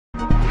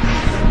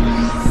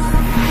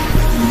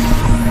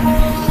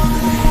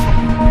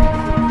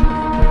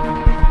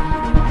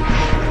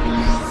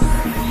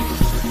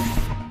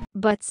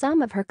but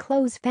some of her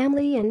close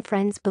family and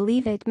friends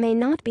believe it may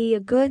not be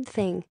a good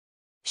thing.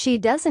 She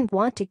doesn't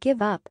want to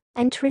give up,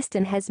 and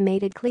Tristan has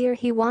made it clear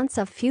he wants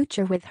a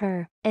future with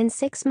her and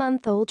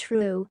 6-month-old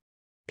True.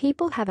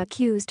 People have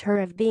accused her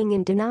of being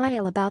in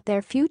denial about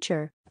their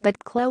future,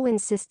 but Khloe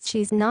insists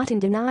she's not in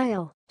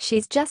denial,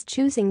 she's just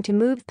choosing to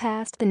move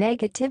past the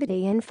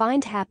negativity and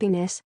find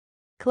happiness.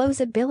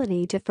 Khloe's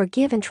ability to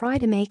forgive and try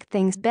to make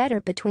things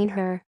better between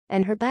her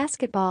and her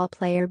basketball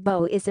player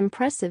beau is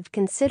impressive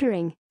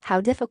considering how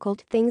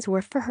difficult things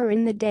were for her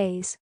in the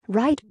days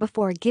right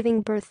before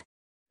giving birth.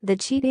 The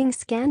cheating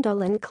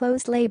scandal and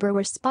Khloe's labor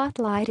were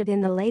spotlighted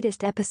in the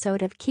latest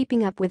episode of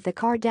Keeping Up with the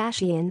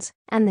Kardashians,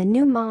 and the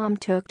new mom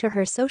took to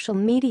her social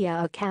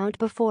media account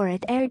before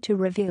it aired to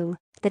reveal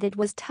that it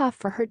was tough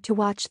for her to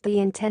watch the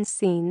intense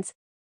scenes.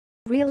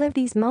 Relive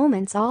these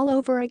moments all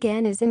over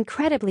again is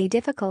incredibly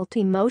difficult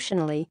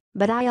emotionally,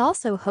 but I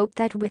also hope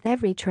that with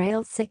every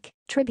trail, sick,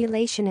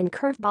 tribulation and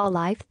curveball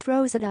life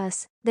throws at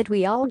us, that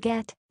we all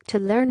get to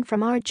learn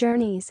from our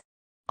journeys.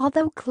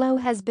 Although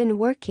Khloe has been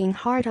working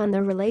hard on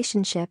the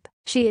relationship,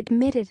 she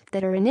admitted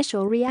that her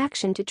initial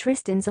reaction to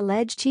Tristan's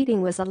alleged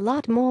cheating was a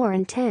lot more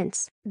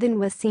intense than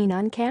was seen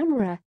on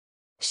camera.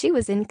 She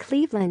was in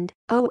Cleveland,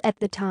 at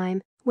the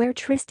time, where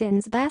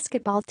Tristan's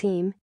basketball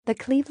team, the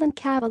Cleveland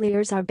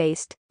Cavaliers, are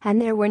based,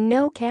 and there were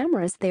no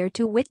cameras there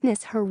to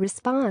witness her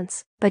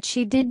response, but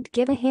she did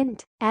give a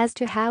hint as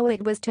to how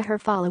it was to her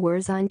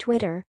followers on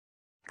Twitter.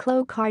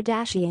 Khloe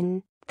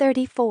Kardashian,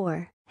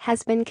 34,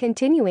 has been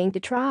continuing to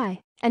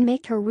try and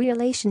make her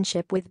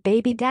relationship with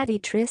baby daddy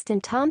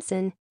Tristan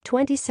Thompson,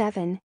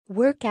 27,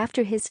 work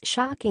after his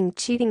shocking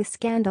cheating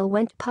scandal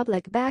went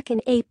public back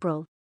in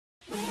April.